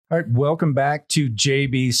All right, welcome back to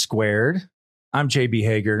JB Squared. I'm JB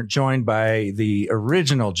Hager, joined by the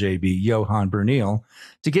original JB, Johan Brunel,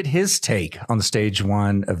 to get his take on the stage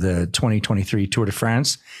one of the 2023 Tour de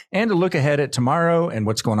France and to look ahead at tomorrow and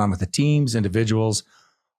what's going on with the teams, individuals,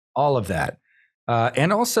 all of that.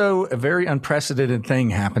 And also a very unprecedented thing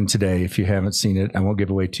happened today. If you haven't seen it, I won't give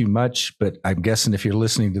away too much, but I'm guessing if you're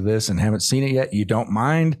listening to this and haven't seen it yet, you don't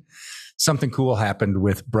mind. Something cool happened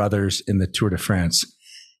with brothers in the Tour de France.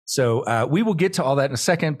 So we will get to all that in a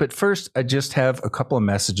second. But first, I just have a couple of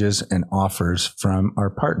messages and offers from our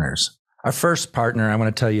partners. Our first partner I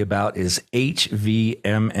want to tell you about is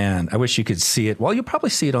HVMN. I wish you could see it. Well, you'll probably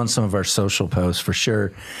see it on some of our social posts for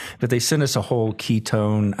sure. But they sent us a whole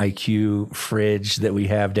ketone IQ fridge that we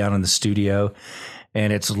have down in the studio.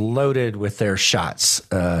 And it's loaded with their shots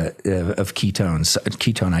of ketones,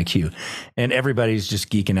 ketone IQ. And everybody's just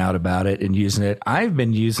geeking out about it and using it. I've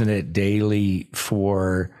been using it daily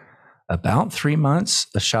for about 3 months,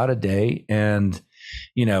 a shot a day. And,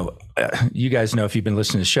 you know, you guys know if you've been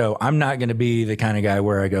listening to the show, I'm not going to be the kind of guy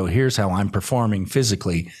where I go, here's how I'm performing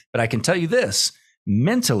physically. But I can tell you this,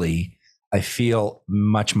 mentally, I feel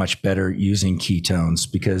much, much better using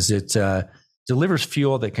ketones because it delivers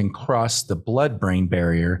fuel that can cross the blood-brain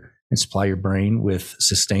barrier and supply your brain with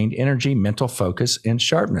sustained energy, mental focus, and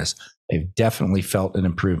sharpness. They've definitely felt an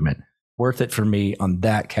improvement. Worth it for me on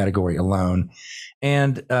that category alone.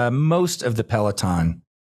 And most of the peloton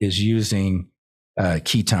is using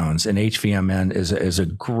ketones, and HVMN is a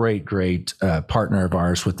great partner of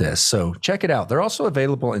ours with this. So check it out. They're also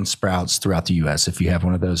available in Sprouts throughout the U.S. if you have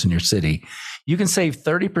one of those in your city. You can save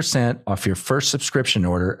 30% off your first subscription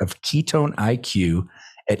order of Ketone IQ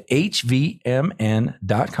at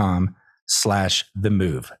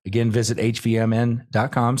hvmn.com/themove. Again, visit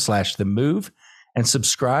hvmn.com/themove and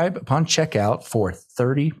subscribe upon checkout for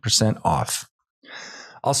 30% off.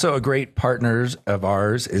 Also, a great partner of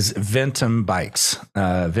ours is Ventum Bikes,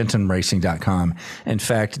 ventumracing.com. In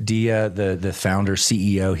fact, Dia, the founder,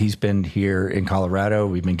 CEO, he's been here in Colorado.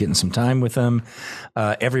 We've been getting some time with him.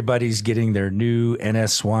 Everybody's getting their new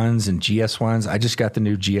NS1s and GS1s. I just got the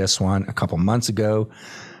new GS1 a couple months ago.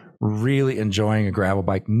 Really enjoying a gravel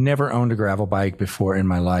bike. Never owned a gravel bike before in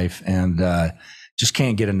my life, and just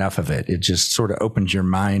can't get enough of it. It just sort of opens your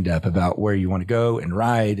mind up about where you want to go and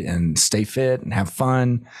ride and stay fit and have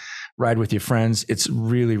fun, ride with your friends. It's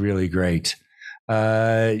really, really great.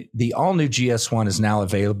 The all new GS1 is now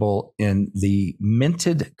available in the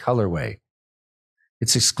minted colorway.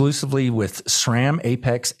 It's exclusively with SRAM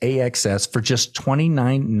Apex AXS for just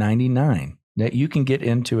 $29.99. Now you can get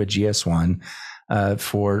into a GS1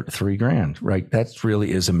 for $3,000, right? That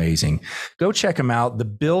really is amazing. Go check them out. The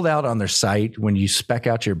build out on their site, when you spec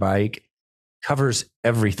out your bike, covers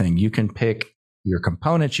everything. You can pick your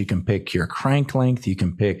components. You can pick your crank length. You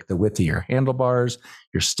can pick the width of your handlebars,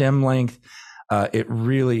 your stem length. It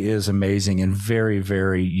really is amazing and very,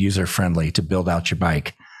 very user-friendly to build out your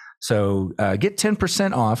bike. So get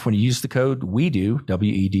 10% off when you use the code WEDO,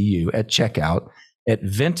 WEDU, at checkout at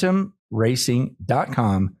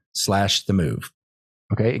ventumracing.com/themove.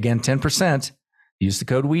 Okay, again, 10%. Use the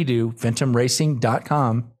code WEDO,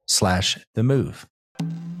 ventumracing.com/themove.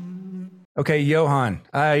 Okay, Johan,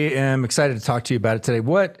 I am excited to talk to you about it today.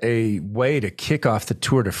 What a way to kick off the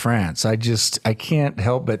Tour de France. I can't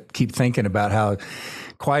help but keep thinking about how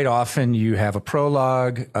quite often you have a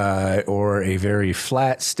prologue or a very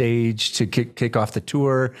flat stage to kick off the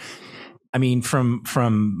tour. I mean,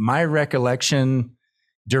 from my recollection,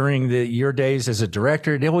 during your days as a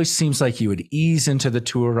director, it always seems like you would ease into the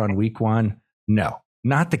tour on week one. No,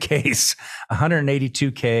 not the case.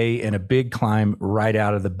 182K and a big climb right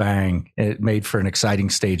out of the bang. It made for an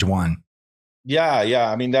exciting stage one. Yeah.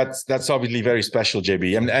 I mean, that's obviously very special,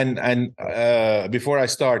 JB. And before I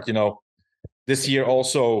start, this year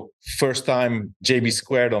also first time JB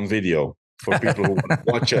Squared on video for people who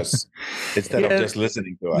watch us instead of just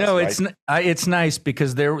listening to us. No, right? It's nice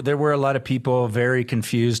because there were a lot of people very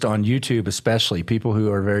confused on YouTube, especially people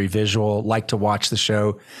who are very visual, like to watch the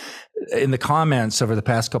show. In the comments over the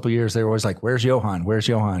past couple of years, they were always like, "Where's Johan? Where's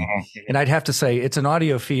Johan?" Mm-hmm. And I'd have to say it's an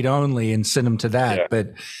audio feed only and send them to that. Yeah.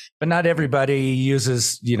 But not everybody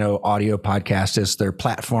uses audio podcast as their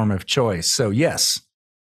platform of choice. So yes.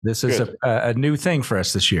 This is a new thing for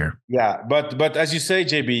us this year. Yeah, but as you say,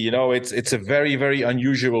 JB, it's a very, very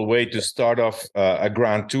unusual way to start off a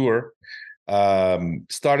Grand Tour.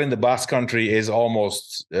 Starting the Basque Country is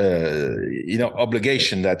almost,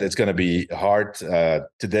 obligation that it's going to be hard.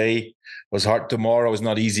 Today was hard. Tomorrow is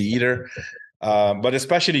not easy either. But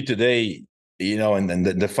especially today, and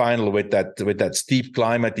the final with that steep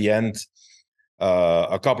climb at the end.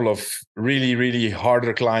 a couple of really, really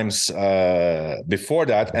harder climbs before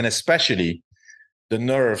that, and especially the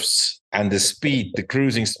nerves and the speed, the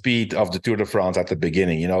cruising speed of the Tour de France at the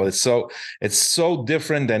beginning. It's so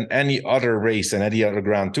different than any other race and any other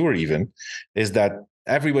Grand Tour even, is that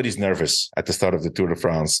everybody's nervous at the start of the Tour de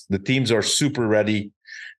France. The teams are super ready.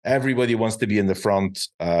 Everybody wants to be in the front.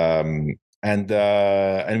 And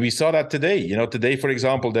we saw that today. Today, for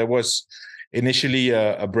example, there was initially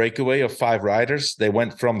a breakaway of 5 riders. They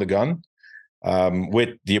went from the gun.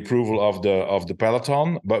 With the approval of the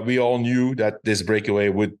peloton, but we all knew that this breakaway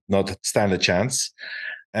would not stand a chance.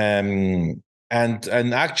 And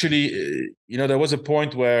actually, there was a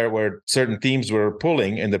point where certain teams were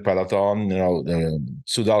pulling in the peloton.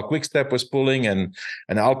 Soudal Quickstep was pulling, and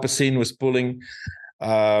Alpecin was pulling.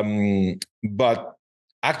 But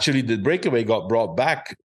actually, the breakaway got brought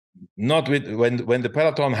back. Not with when the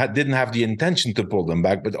peloton didn't have the intention to pull them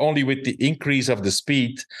back, but only with the increase of the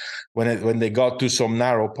speed. When they got to some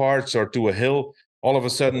narrow parts or to a hill, all of a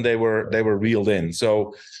sudden they were reeled in.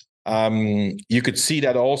 So you could see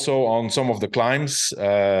that also on some of the climbs,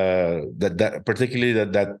 that particularly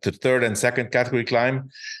that the third and second category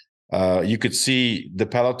climb. You could see the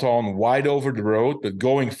peloton wide over the road, but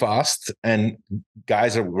going fast, and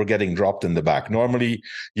guys were getting dropped in the back. Normally,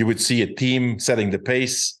 you would see a team setting the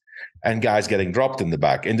pace and guys getting dropped in the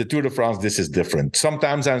back. In the Tour de France, this is different.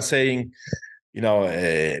 Sometimes I'm saying,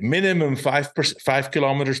 minimum 5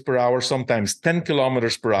 kilometers per hour, sometimes 10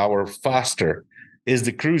 kilometers per hour faster is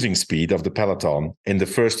the cruising speed of the peloton in the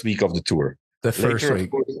first week of the Tour. The first week.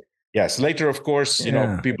 Yes, later, of course,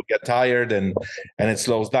 people get tired and it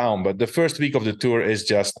slows down. But the first week of the Tour is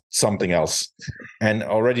just something else. And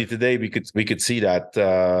already today we could see that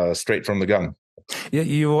straight from the gun. Yeah,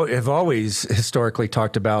 you have always historically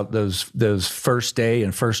talked about those first day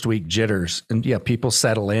and first week jitters, and people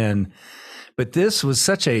settle in. But this was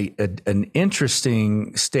such an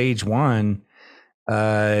interesting stage one.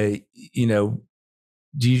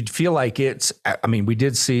 Do you feel like we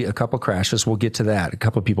did see a couple crashes. We'll get to that. A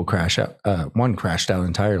couple of people crash out. One crashed out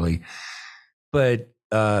entirely, but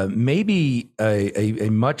maybe a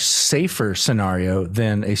much safer scenario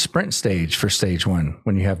than a sprint stage for stage one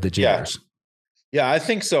when you have the jitters. Yeah, I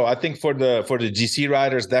think so. I think for the GC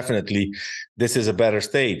riders, definitely this is a better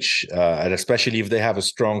stage, and especially if they have a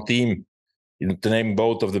strong team. To name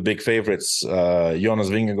both of the big favorites, Jonas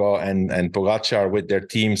Vingegaard and Pogacar with their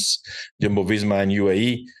teams, Jumbo-Visma and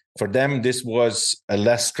UAE. For them, this was a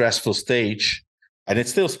less stressful stage, and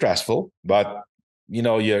it's still stressful. But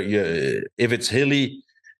if it's hilly,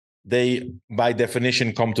 they by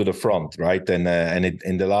definition come to the front, right? And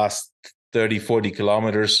in the last 30, 40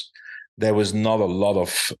 kilometers, there was not a lot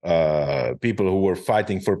of people who were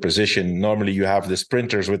fighting for position. Normally, you have the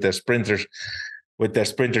sprinters with their sprinter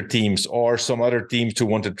teams, or some other teams who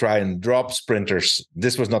want to try and drop sprinters.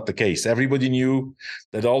 This was not the case. Everybody knew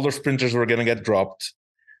that all the sprinters were going to get dropped,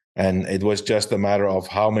 and it was just a matter of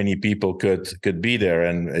how many people could be there.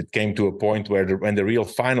 And it came to a point where when the real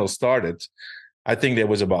final started, I think there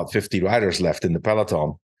was about 50 riders left in the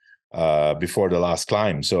peloton before the last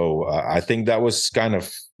climb. So I think that was kind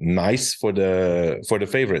of nice for the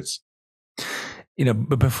favorites.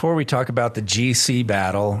 But before we talk about the GC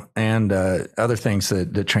battle and other things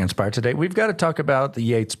that transpired today, we've got to talk about the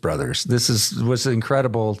Yates brothers. This was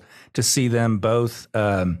incredible to see them both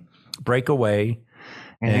break away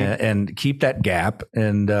and keep that gap,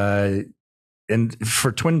 and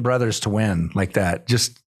for twin brothers to win like that.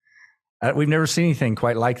 Just we've never seen anything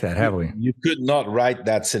quite like that, have we? You could not write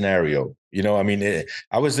that scenario.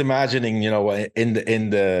 I was imagining, in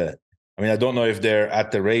the. I don't know if they're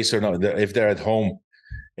at the race or not. If they're at home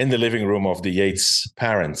in the living room of the Yates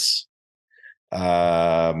parents,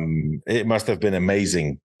 it must have been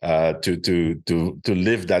amazing to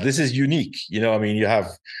live that. This is unique. You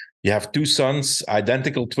have two sons,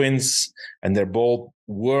 identical twins, and they're both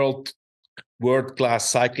world-class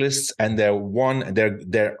cyclists, and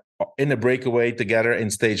they're in a breakaway together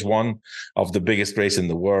in stage one of the biggest race in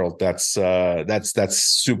the world. That's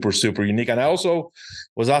super, super unique. And I also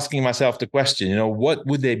was asking myself the question, what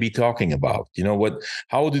would they be talking about?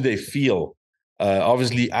 How do they feel?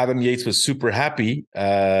 Obviously, Adam Yates was super happy.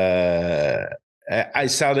 I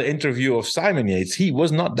saw the interview of Simon Yates. He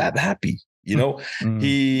was not that happy. They're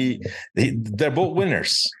both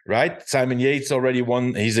winners, right? Simon Yates already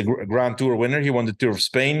won. He's a Grand Tour winner. He won the Tour of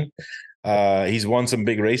Spain. He's won some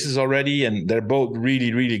big races already, and they're both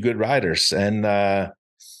really, really good riders. And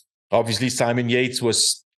obviously, Simon Yates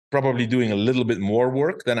was probably doing a little bit more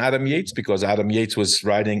work than Adam Yates, because Adam Yates was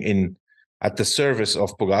riding at the service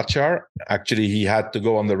of Pogacar. Actually, he had to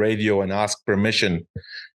go on the radio and ask permission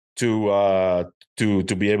to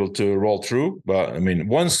be able to roll through. But I mean,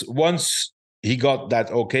 once he got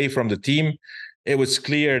that okay from the team, it was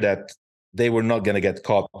clear that they were not going to get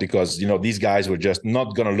caught, because these guys were just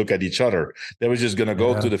not going to look at each other. They were just going to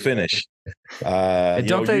go to the finish. And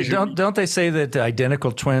don't they say that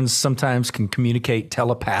identical twins sometimes can communicate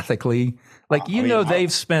telepathically? Like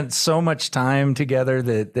they've spent so much time together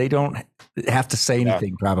that they don't have to say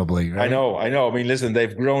anything. Probably. Right? I know. I mean, listen,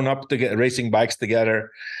 they've grown up together, racing bikes together.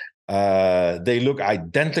 They look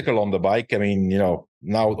identical on the bike. I mean,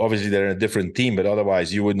 now obviously they're in a different team, but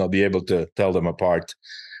otherwise you would not be able to tell them apart.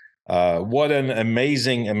 What an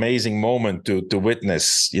amazing moment to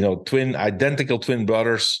witness, identical twin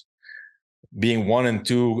brothers being 1 and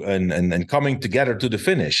 2 and coming together to the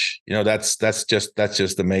finish. That's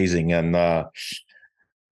just amazing. And I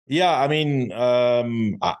mean,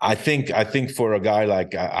 I think for a guy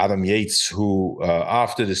like Adam Yates, who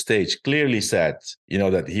after the stage clearly said,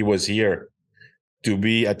 that he was here to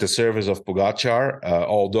be at the service of Pogačar,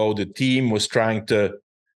 although the team was trying to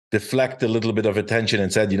deflect a little bit of attention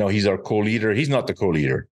and said, he's our co-leader. He's not the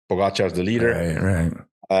co-leader. Pogačar's the leader. Right.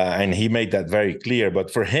 And he made that very clear.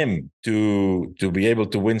 But for him to be able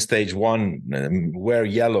to win stage 1, wear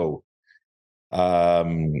yellow,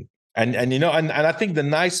 and I think the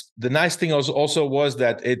nice thing also was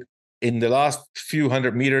that it, in the last few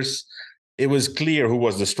 100 meters, it was clear who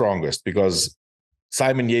was the strongest, because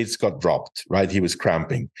Simon Yates got dropped, right? He was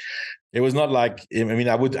cramping. It was not like, I mean,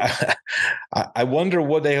 I wonder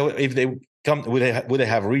would they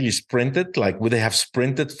have really sprinted? Like, would they have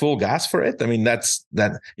sprinted full gas for it? I mean, I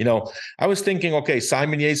was thinking, okay,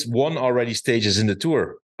 Simon Yates won already stages in the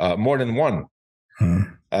Tour, more than one.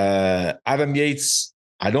 Adam Yates,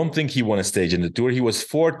 I don't think he won a stage in the Tour. He was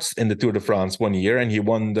 4th in the Tour de France one year, and he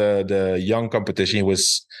won the young competition.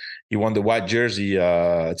 He won the white jersey.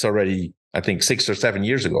 It's already, I think, 6 or 7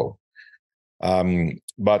 years ago.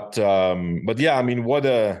 But yeah, I mean, what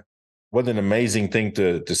an amazing thing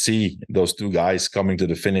to see those two guys coming to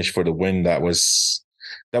the finish for the win. That was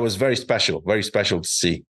very special to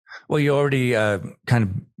see. Well, you already kind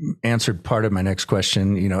of answered part of my next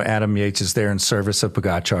question. Adam Yates is there in service of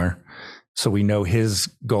Pogačar, so we know his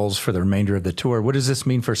goals for the remainder of the Tour. What does this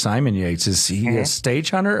mean for Simon Yates? Is he a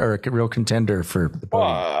stage hunter or a real contender for the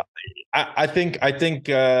podium? I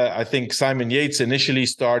think Simon Yates initially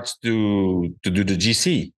starts to do the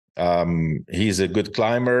GC. He's a good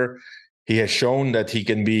climber. He has shown that he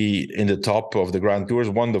can be in the top of the Grand Tours.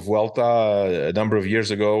 Won the Vuelta a number of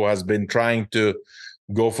years ago. Has been trying to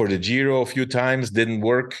go for the Giro a few times. Didn't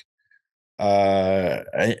work.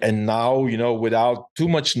 And now, without too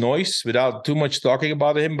much noise, without too much talking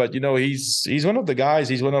about him, but he's one of the guys.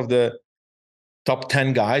 He's one of the top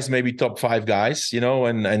 10 guys, maybe top 5 guys,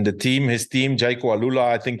 and his team, Jaiko Alula,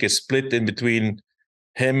 I think, is split in between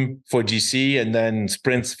him for GC and then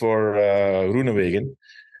sprints for Groenewegen.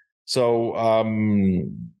 So,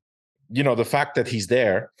 the fact that he's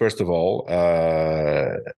there, first of all,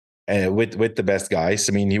 with the best guys.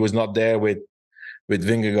 I mean, he was not there with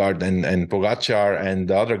Vingegaard and Pogačar and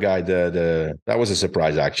the other guy. That was a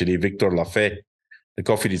surprise, actually, Victor Lafay, the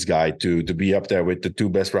Cofidis guy, to be up there with the 2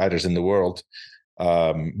 best riders in the world.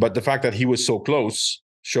 But the fact that he was so close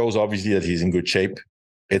shows obviously that he's in good shape.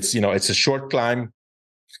 It's a short climb,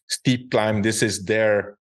 steep climb. This is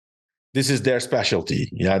their specialty.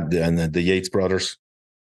 And the Yates brothers.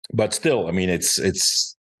 But still, I mean,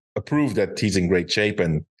 it's a proof that he's in great shape.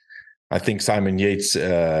 And I think Simon Yates,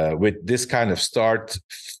 with this kind of start,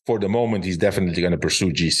 for the moment, he's definitely going to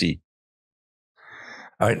pursue GC.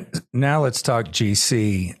 All right, now let's talk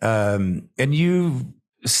GC. And you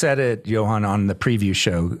said it, Johan, on the preview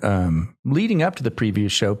show. Leading up to the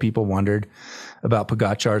preview show, people wondered about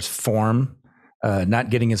Pogačar's form, not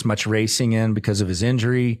getting as much racing in because of his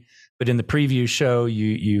injury. But in the preview show,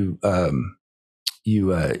 you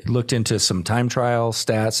looked into some time trial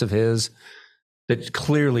stats of his that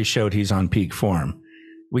clearly showed he's on peak form.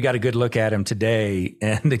 We got a good look at him today,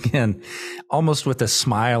 and again, almost with a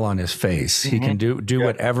smile on his face. He can do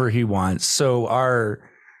whatever he wants. So our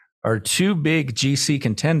 2 big GC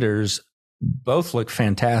contenders both look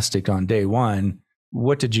fantastic on day one.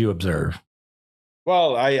 What did you observe?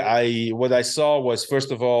 Well, what I saw was,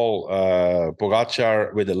 first of all,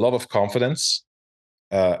 Pogačar with a lot of confidence,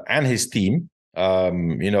 and his team.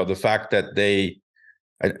 The fact that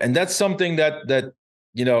and that's something that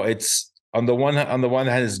it's on the one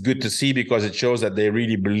hand, it's good to see, because it shows that they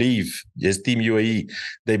really believe, his team UAE,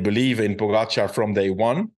 they believe in Pogačar from day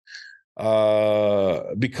one.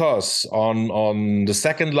 Because on the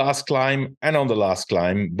second last climb and on the last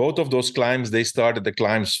climb, both of those climbs, they started the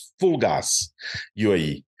climbs full gas,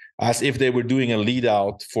 UAE. as if they were doing a lead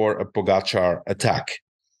out for a Pogačar attack.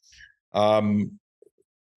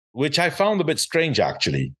 Which I found a bit strange,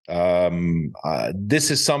 actually.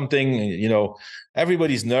 This is something,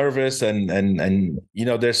 everybody's nervous, and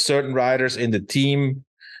there's certain riders in the team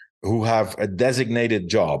who have a designated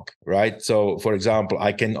job, right? So, for example,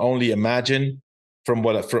 I can only imagine from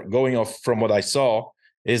what I saw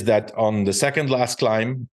is that on the second last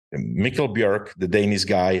climb, Mikkel Björk, the Danish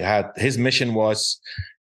guy, his mission was,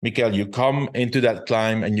 Mikkel, you come into that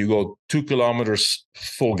climb and you go 2 kilometers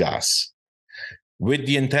full gas, with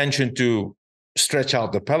the intention to stretch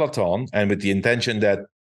out the peloton and with the intention that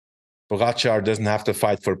Pogačar doesn't have to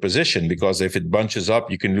fight for position, because if it bunches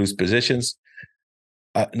up, you can lose positions.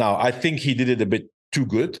 Now, I think he did it a bit too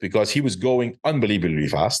good, because he was going unbelievably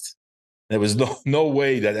fast. There was no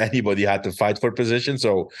way that anybody had to fight for position.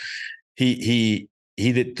 So he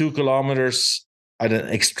did 2 kilometers at an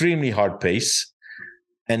extremely hard pace.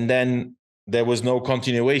 And then there was no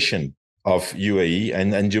continuation of UAE,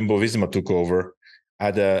 and Jumbo-Visma took over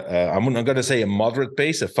at I'm not going to say a moderate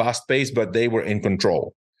pace, a fast pace, but they were in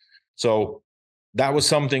control. So that was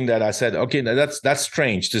something that I said, okay, that's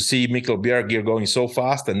strange to see Mikkel Bjerg going so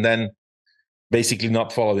fast and then basically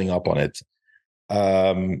not following up on it.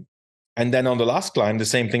 And then on the last climb, the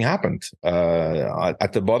same thing happened.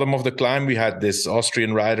 At the bottom of the climb, we had this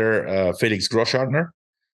Austrian rider, Felix Groschartner,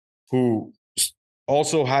 who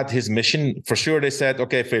also had his mission. For sure, they said,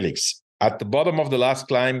 okay, Felix, at the bottom of the last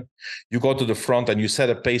climb, you go to the front and you set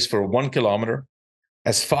a pace for 1 kilometer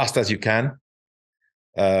as fast as you can,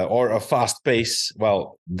 or a fast pace.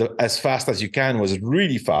 Well, as fast as you can was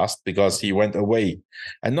really fast, because he went away,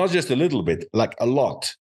 and not just a little bit, like a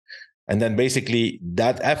lot. And then basically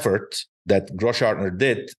that effort that Groschartner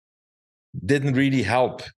didn't really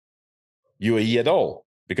help UAE at all,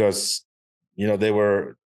 because, they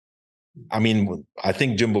were, I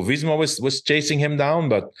think Jumbo-Visma was chasing him down,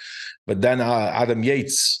 but then Adam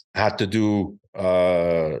Yates had to do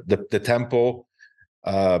the tempo.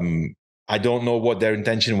 I don't know what their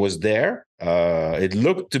intention was there. It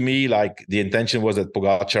looked to me like the intention was that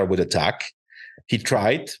Pogačar would attack. He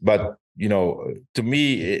tried, but to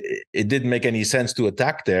me, it didn't make any sense to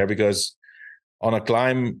attack there, because on a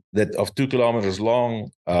climb that of 2 kilometers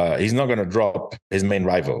long, he's not going to drop his main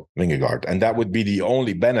rival, Vingegaard. And that would be the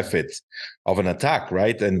only benefit of an attack,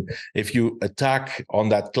 right? And if you attack on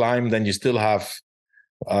that climb, then you still have,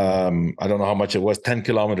 I don't know how much it was, 10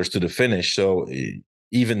 kilometers to the finish. So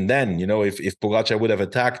even then, if Pogačar would have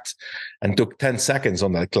attacked and took 10 seconds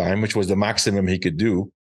on that climb, which was the maximum he could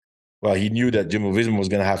do, well, he knew that Jumbo-Visma was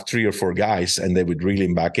going to have 3 or 4 guys and they would reel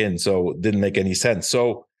him back in. So it didn't make any sense.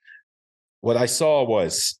 So what I saw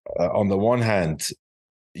was, on the one hand,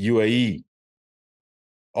 UAE,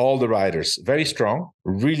 all the riders, very strong,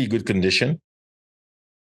 really good condition,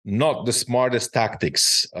 not the smartest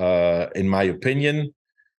tactics, in my opinion.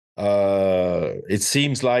 It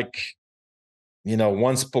seems like,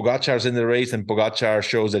 once Pogačar's in the race and Pogačar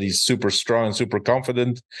shows that he's super strong and super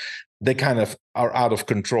confident, they kind of are out of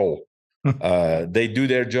control. They do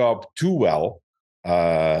their job too well.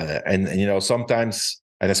 And sometimes,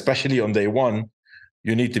 and especially on day one,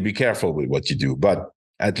 you need to be careful with what you do. But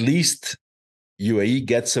at least UAE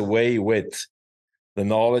gets away with the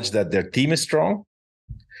knowledge that their team is strong,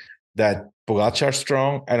 that Pogačar is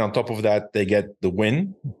strong, and on top of that, they get the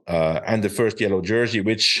win and the first yellow jersey,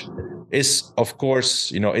 which is, of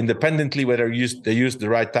course, independently whether they use the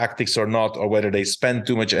right tactics or not, or whether they spend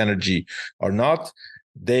too much energy or not,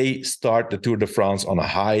 they start the Tour de France on a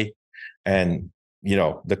high, and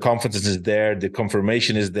the confidence is there, the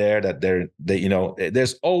confirmation is there that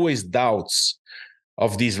there's always doubts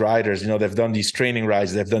of these riders. They've done these training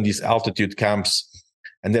rides, they've done these altitude camps,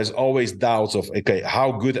 and there's always doubts of, okay,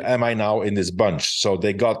 how good am I now in this bunch? So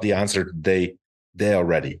they got the answer they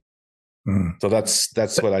already. So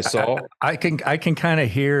that's what I saw. I can kind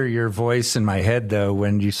of hear your voice in my head though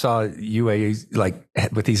when you saw UAE like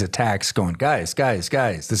with these attacks going, guys,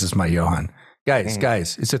 this is my Johan.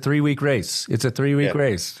 Guys, it's a 3-week race. It's a 3-week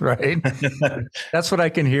race, right? That's what I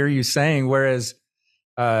can hear you saying. Whereas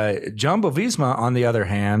Jumbo-Visma, on the other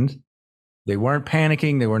hand, they weren't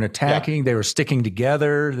panicking. They weren't attacking. Yeah. They were sticking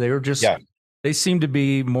together. They were just, they seemed to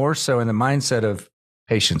be more so in the mindset of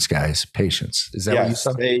patience, guys, patience. Is that what you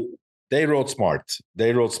saw? They rode smart. They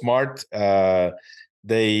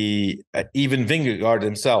even Vingegaard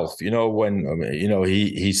himself, when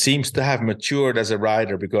he seems to have matured as a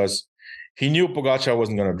rider, because he knew Pogačar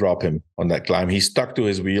wasn't going to drop him on that climb. He stuck to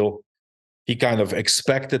his wheel. He kind of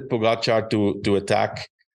expected Pogačar to attack.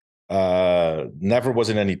 Never was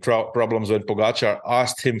in any problems when Pogačar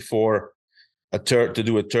asked him for to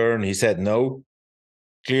do a turn. He said no.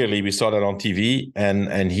 clearly we saw that on TV,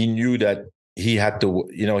 and he knew that he had to,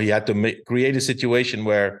 create a situation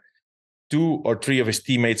where 2 or 3 of his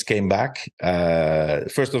teammates came back.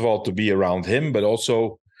 First of all, to be around him, but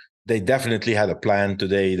also they definitely had a plan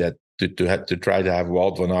today that to try to have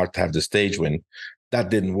Wout van Aert have the stage win. That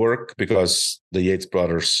didn't work because the Yates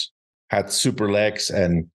brothers had super legs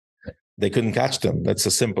and they couldn't catch them. That's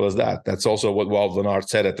as simple as that. That's also what Wout van Aert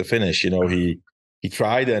said at the finish. He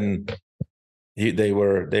tried, and they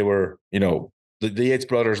were the Yates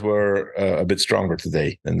brothers were a bit stronger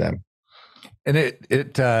today than them. And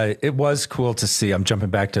it was cool to see. I'm jumping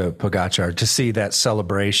back to Pogačar to see that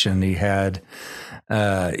celebration he had.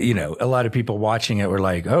 A lot of people watching it were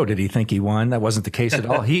like, "Oh, did he think he won?" That wasn't the case at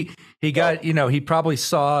all. He got, he probably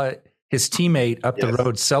saw his teammate up the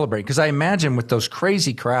road celebrate, because I imagine with those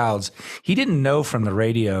crazy crowds, he didn't know from the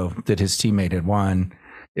radio that his teammate had won.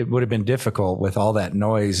 It would have been difficult with all that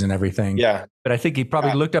noise and everything. Yeah. But I think he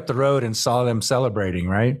probably looked up the road and saw them celebrating,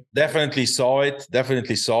 right? Definitely saw it.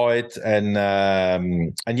 And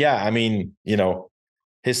yeah, I mean,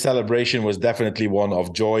 his celebration was definitely one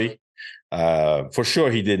of joy. For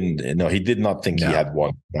sure, he did not think he had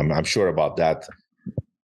won. I'm sure about that.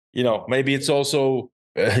 Maybe it's also,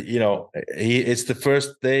 it's the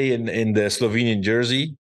first day in the Slovenian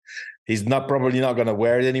jersey. He's probably not going to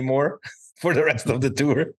wear it anymore for the rest of the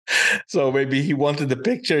tour. So maybe he wanted the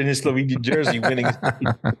picture in his Slovenian jersey winning.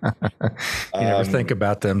 You never think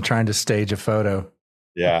about them trying to stage a photo.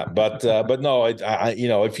 Yeah, but no,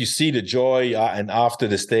 if you see the joy and after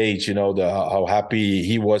the stage, how happy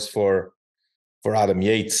he was for Adam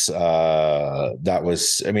Yates, that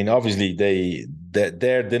was, I mean, obviously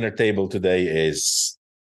their dinner table today is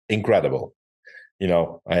incredible,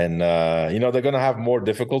 and they're going to have more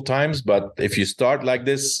difficult times, but if you start like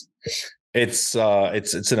this, it's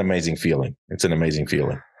an amazing feeling. It's an amazing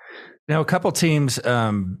feeling. Now, a couple teams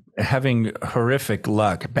having horrific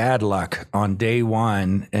luck, bad luck on day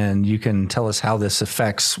one, and you can tell us how this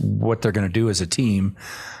affects what they're going to do as a team.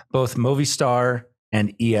 Both Movistar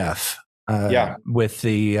and EF. With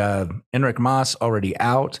the Enric Mas already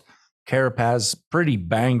out, Carapaz pretty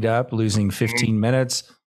banged up, losing 15 minutes.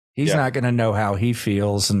 He's not going to know how he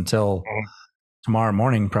feels until tomorrow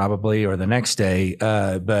morning, probably, or the next day.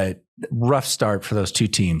 But rough start for those two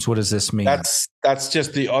teams. What does this mean? That's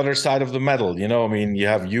just the other side of the medal. I mean, you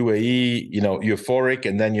have UAE, euphoric,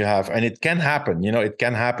 and then you have, and it can happen. It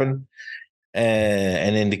can happen.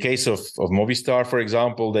 And in the case of Movistar, for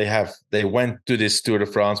example, they went to this Tour de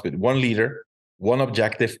France with one leader, one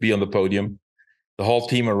objective: be on the podium. The whole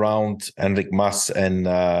team around Enric Mas, and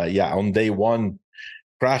on day one,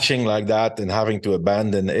 crashing like that and having to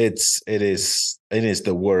abandon, it is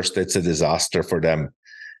the worst. It's a disaster for them.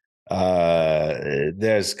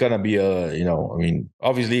 There's gonna be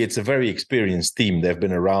obviously it's a very experienced team. They've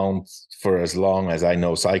been around for as long as I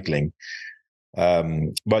know cycling.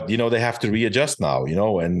 But they have to readjust now,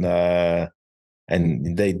 and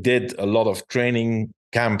they did a lot of training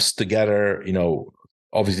camps together.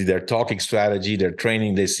 Obviously their talking strategy, their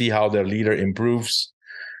training, they see how their leader improves.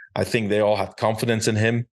 I think they all had confidence in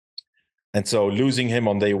him, and so losing him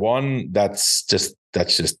on day one, that's just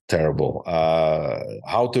terrible.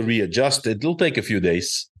 How to readjust? It'll take a few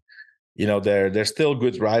days. There's still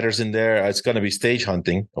good riders in there. It's going to be stage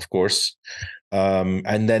hunting, of course.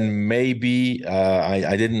 And then maybe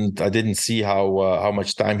I didn't see how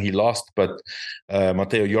much time he lost, but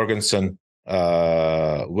Matteo Jorgensen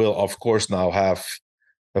will of course now have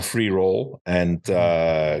a free roll and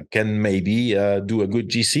can maybe do a good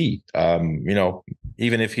GC.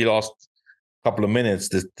 Even if he lost a couple of minutes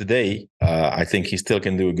today, I think he still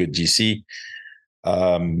can do a good GC.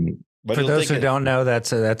 But for those who don't know,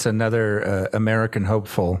 that's another American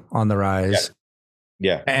hopeful on the rise.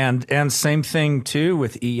 Yeah. And same thing too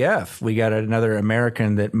with EF. We got another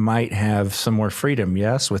American that might have some more freedom,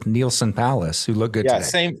 yes, with Nielsen Palace, who looked good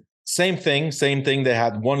today. Same thing. They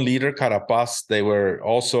had one leader, Carapaz. They were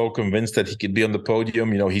also convinced that he could be on the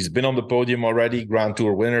podium. He's been on the podium already, Grand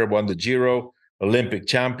Tour winner, won the Giro, Olympic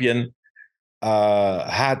champion,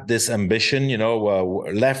 had this ambition,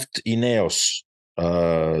 left Ineos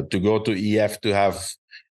to go to EF to have,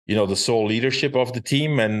 the sole leadership of the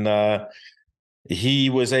team. And he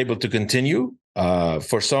was able to continue. At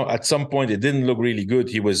some point, it didn't look really good.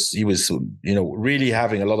 He was, really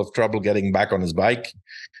having a lot of trouble getting back on his bike.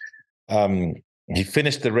 He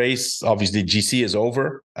finished the race. Obviously, GC is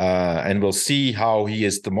over, and we'll see how he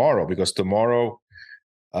is tomorrow, because tomorrow,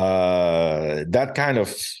 that kind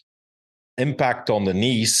of impact on the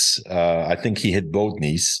knees, I think he hit both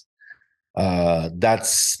knees.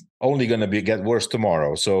 That's only going to get worse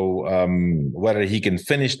tomorrow. So whether he can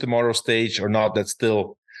finish tomorrow's stage or not, that's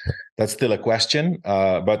still a question.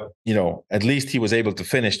 But at least he was able to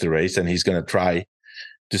finish the race, and he's going to try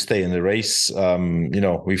to stay in the race.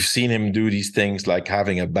 We've seen him do these things like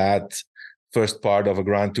having a bad first part of a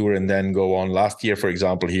Grand Tour and then go on. Last year, for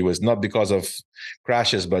example, he was not because of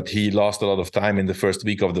crashes, but he lost a lot of time in the first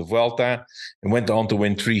week of the Vuelta and went on to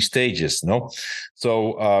win 3 stages.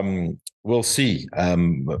 So we'll see.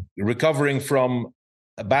 Recovering from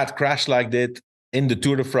a bad crash like that in the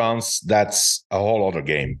Tour de France, that's a whole other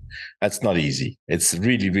game. That's not easy. It's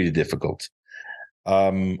really, really difficult.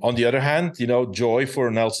 On the other hand, joy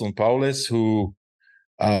for Nelson Paulus, who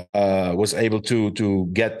was able to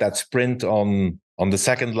get that sprint on the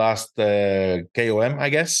second last KOM, I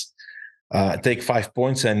guess, take 5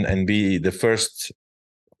 points and be the first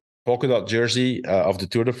polka dot jersey of the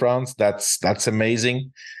Tour de France. That's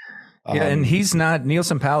amazing. Yeah, and he's not,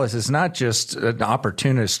 Nelson Paulus is not just an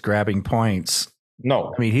opportunist grabbing points.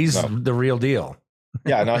 No. I mean, he's the real deal.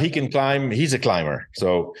 Yeah, no, he can climb. He's a climber.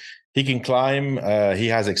 So he can climb. He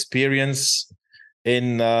has experience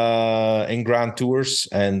in Grand Tours,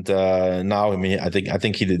 and now I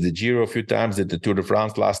think he did the Giro a few times, did the Tour de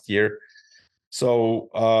France last year. So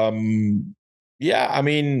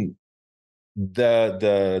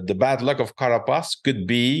the bad luck of Carapaz could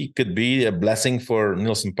be a blessing for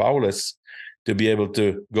Nelson Paulus to be able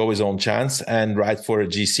to go his own chance and ride for a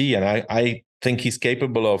GC, and I think he's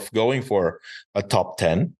capable of going for a top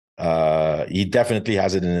 10. He definitely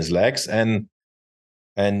has it in his legs, and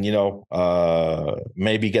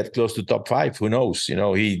maybe get close to top 5. Who knows?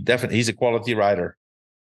 He's a quality rider.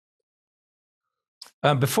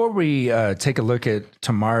 Before we take a look at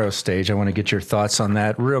tomorrow's stage, I want to get your thoughts on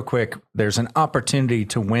that real quick. There's an opportunity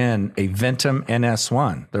to win a Ventum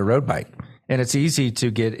NS1, the road bike, and it's easy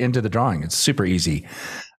to get into the drawing. It's super easy.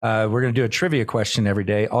 We're going to do a trivia question every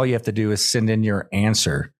day. All you have to do is send in your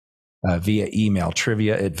answer via email,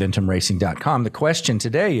 trivia@ventumracing.com. The question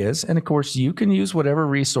today is, and of course, you can use whatever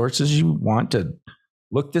resources you want to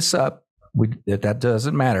look this up. That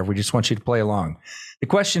doesn't matter. We just want you to play along. The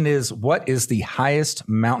question is, what is the highest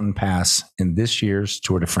mountain pass in this year's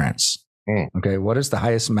Tour de France? Okay, what is the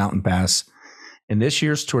highest mountain pass in this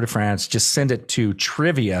year's Tour de France? Just send it to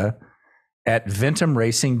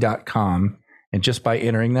trivia@ventumracing.com. And just by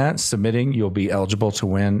entering that, submitting, you'll be eligible to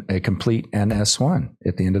win a complete NS1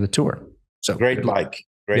 at the end of the tour. So great bike.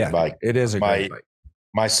 Great bike. It is a great bike.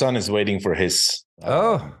 My son is waiting for his.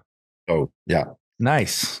 Oh, yeah.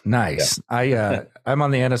 Nice. Yeah. I'm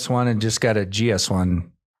on the NS1 and just got a GS1 a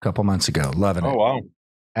couple months ago. Loving it. Oh, wow.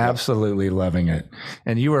 Absolutely loving it.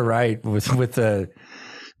 And you were right with the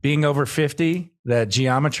being over 50, that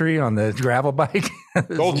geometry on the gravel bike.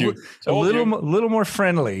 Told you. A little more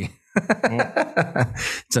friendly.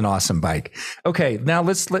 It's an awesome bike. Okay, now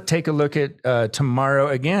let's take a look at tomorrow.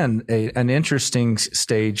 Again, an interesting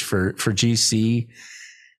stage for GC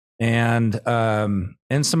and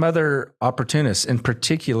some other opportunists, in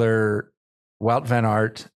particular Wout van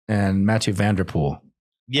Aert and Mathieu van der Poel.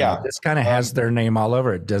 Yeah, this kind of has their name all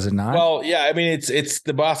over it, does it not? Well, yeah. I mean, it's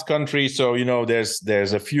the Basque Country, so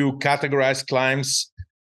there's a few categorized climbs,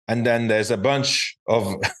 and then there's a bunch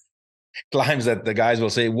of climbs that the guys will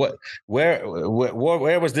say, where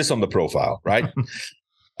was this on the profile, right?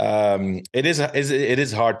 It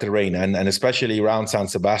is hard terrain, and especially around San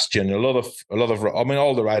Sebastian, a lot of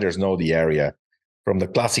all the riders know the area from the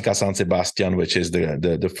Classica San Sebastian, which is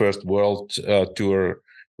the first world tour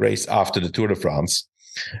race after the Tour de France,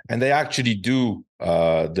 and they actually do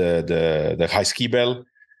the High Ski Bell,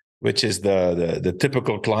 which is the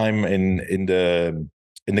typical climb in the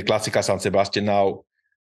Classica San Sebastian. Now,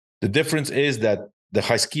 the difference is that the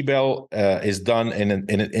High Ski Bell is done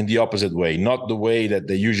in the opposite way, not the way that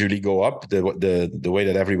they usually go up, the way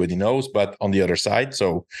that everybody knows, but on the other side.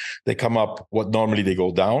 So they come up what normally they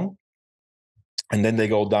go down, and then they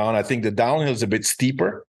go down. I think the downhill is a bit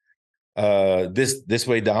steeper this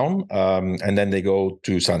way down, and then they go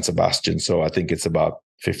to San Sebastian. So I think it's about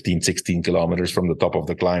 15, 16 kilometers from the top of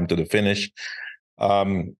the climb to the finish.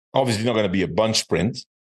 Obviously not going to be a bunch sprint.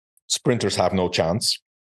 Sprinters have no chance.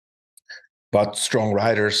 But strong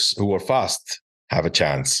riders who are fast have a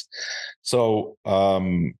chance. So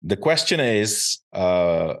the question is,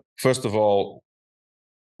 first of all,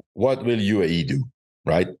 what will UAE do,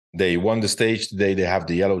 right? They won the stage today. They have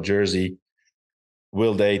the yellow jersey.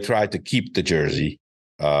 Will they try to keep the jersey?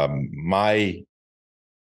 My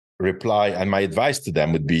reply and my advice to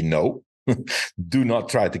them would be no. Do not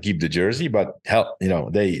try to keep the jersey, but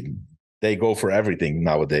they go for everything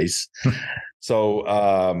nowadays. So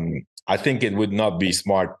I think it would not be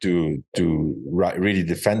smart to really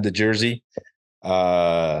defend the jersey.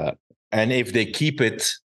 And if they keep it,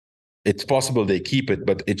 it's possible they keep it,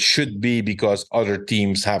 but it should be because other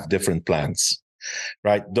teams have different plans,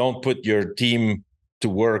 right? Don't put your team to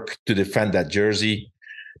work to defend that jersey.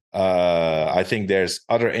 I think there's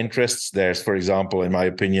other interests. There's, for example, in my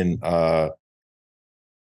opinion,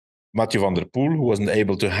 Mathieu van der Poel, who wasn't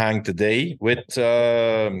able to hang today with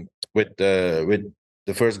the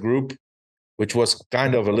first group, which was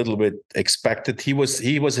kind of a little bit expected. He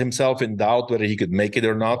was himself in doubt whether he could make it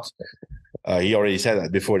or not. He already said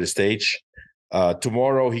that before the stage.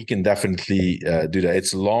 Tomorrow he can definitely do that.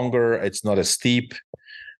 It's longer. It's not as steep.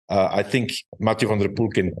 I think Mathieu van der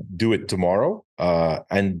Poel can do it tomorrow,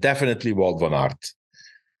 and definitely Wout van Aert.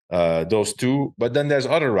 Those two, but then there's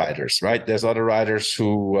other riders, right? There's other riders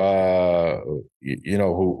who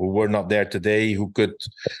who were not there today, who could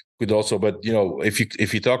also. But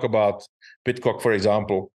if you talk about Pidcock, for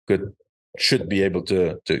example, should be able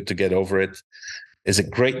to get over it. Is a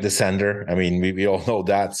great descender. I mean, we all know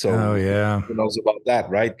that. So who knows about that,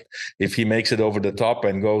 right? If he makes it over the top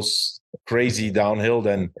and goes crazy downhill,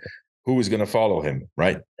 then who is going to follow him,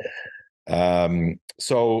 right?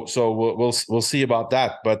 So we'll see about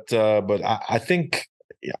that. But I think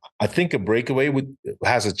a breakaway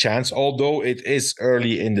has a chance, although it is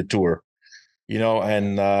early in the tour,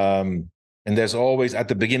 and there's always at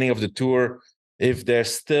the beginning of the tour, if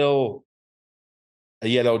there's still a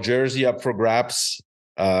yellow jersey up for grabs.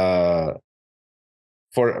 I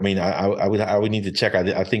would need to check.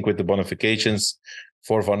 I think with the bonifications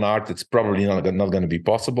for Van Aert, it's probably not going to be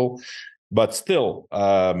possible. But still,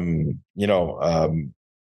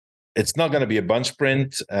 it's not going to be a bunch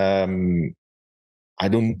sprint. I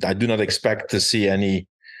do not expect to see any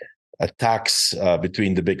attacks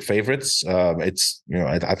between the big favorites. I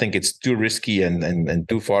think it's too risky and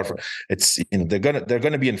too far. They're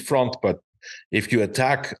gonna be in front, but if you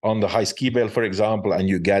attack on the high ski bale, for example, and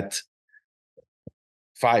you get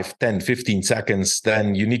 5, 10, 15 seconds,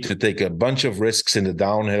 then you need to take a bunch of risks in the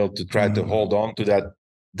downhill to try to hold on to that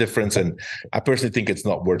difference. And I personally think it's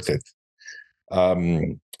not worth it.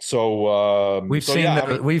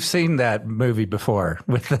 We've seen that movie before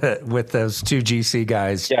with those two GC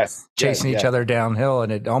guys chasing each other downhill,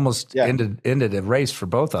 and it almost ended a race for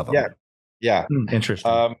both of them. Yeah.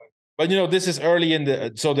 Interesting. But this is early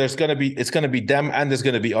so it's going to be them, and there's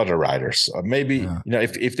going to be other riders.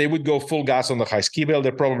 If they would go full gas on the high ski bale,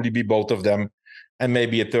 there'd probably be both of them, and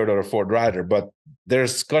maybe a third or a fourth rider. But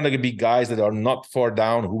there's going to be guys that are not far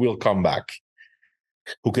down who will come back,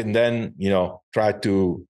 who can then try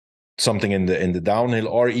to something in the downhill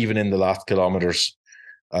or even in the last kilometers,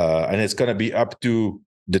 and it's going to be up to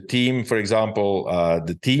the team, for example,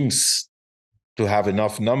 the teams to have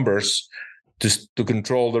enough numbers to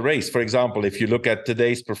control the race. For example, if you look at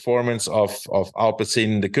today's performance of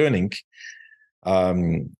Alpecin, the Koenig,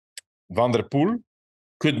 Van der Poel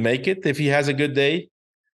could make it if he has a good day,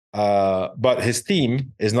 but his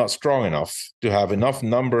team is not strong enough to have enough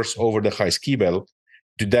numbers over the high ski belt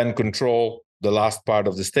to then control the last part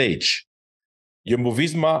of the stage.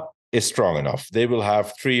 Jumbo-Visma is strong enough. They will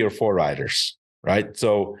have 3 or 4 riders, right?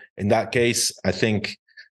 So in that case, I think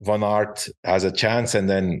Van Aert has a chance, and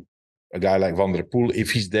then a guy like Van der Poel,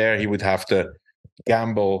 if he's there, he would have to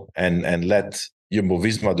gamble and let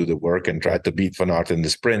Jumbo-Visma do the work and try to beat Van Aert in the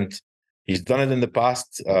sprint. He's done it in the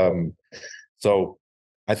past. So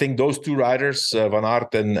I think those two riders, Van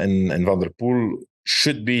Aert and Van der Poel,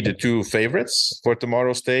 should be the two favorites for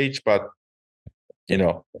tomorrow's stage. But,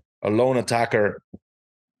 a lone attacker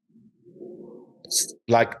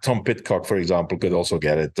like Tom Pidcock, for example, could also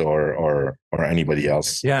get it, or anybody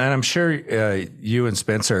else. Yeah, and I'm sure you and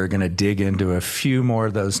Spencer are going to dig into a few more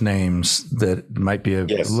of those names that might be a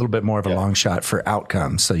little bit more of a long shot for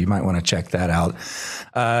outcomes. So you might want to check that out.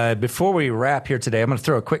 Before we wrap here today, I'm going to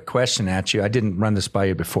throw a quick question at you. I didn't run this by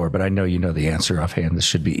you before, but I know you know the answer offhand. This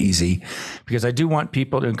should be easy, because I do want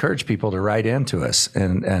people to encourage people to write into us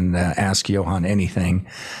and ask Johan anything.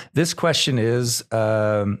 This question is,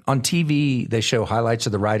 on TV, they show highlights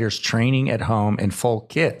of the riders training at home in full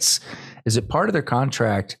kits. Is it part of their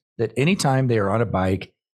contract that anytime they are on a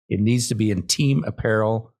bike, it needs to be in team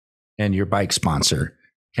apparel and your bike sponsor?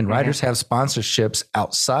 Can riders have sponsorships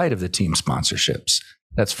outside of the team sponsorships?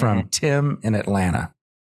 That's from Tim in Atlanta.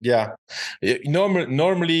 Yeah,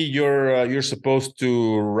 normally you're supposed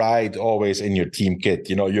to ride always in your team kit.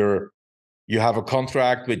 You have a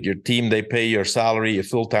contract with your team. They pay your salary, a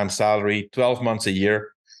full-time salary, 12 months a year.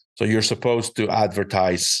 So you're supposed to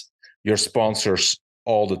advertise your sponsors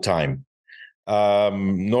all the time.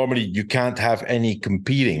 Normally, you can't have any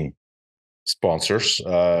competing sponsors.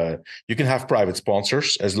 You can have private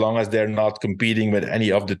sponsors as long as they're not competing with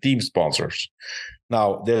any of the team sponsors.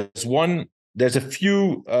 Now, there's a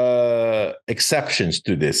few exceptions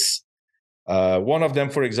to this. One of them,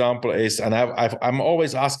 for example, is, and I'm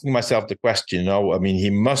always asking myself the question, I mean, he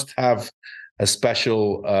must have a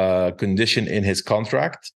special condition in his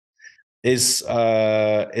contract, is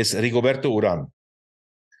Rigoberto Urán.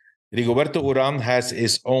 Rigoberto Urán has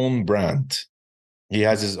his own brand. He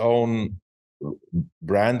has his own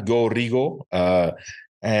brand, Go Rigo,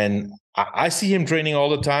 and I see him training all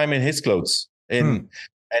the time in his clothes, and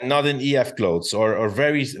not in EF clothes, or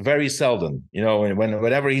very, very seldom.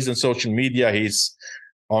 Whenever he's on social media, he's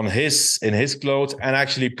in his clothes and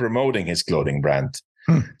actually promoting his clothing brand.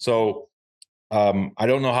 So I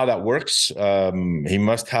don't know how that works. He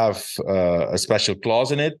must have a special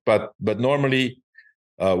clause in it, but normally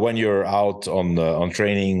when you're out on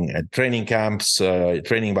training at training camps,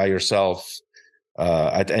 training by yourself,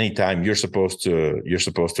 at any time, you're supposed to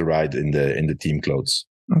ride in the team clothes.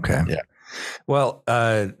 Okay. Yeah. Well,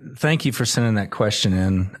 thank you for sending that question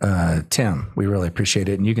in, Tim. We really appreciate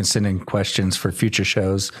it. And you can send in questions for future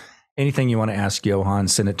shows. Anything you want to ask Johan,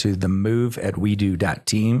 send it to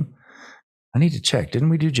themove@wedo.team. I need to check. Didn't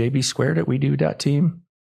we do JB2 at wedo.team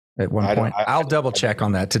at one point? I'll double check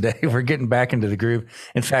on that today. We're getting back into the groove.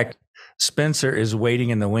 In fact, Spencer is waiting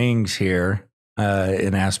in the wings here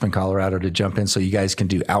in Aspen, Colorado, to jump in so you guys can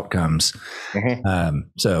do outcomes.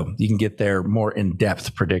 So you can get their more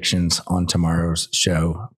in-depth predictions on tomorrow's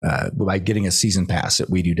show by getting a season pass at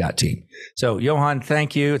wedo.team. So Johan,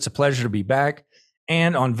 thank you. It's a pleasure to be back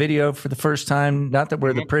and on video for the first time. Not that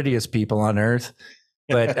we're the prettiest people on earth,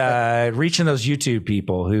 but reaching those YouTube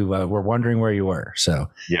people who were wondering where you were. So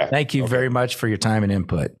thank you very much for your time and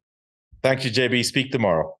input. Thank you, JB. Speak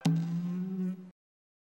tomorrow.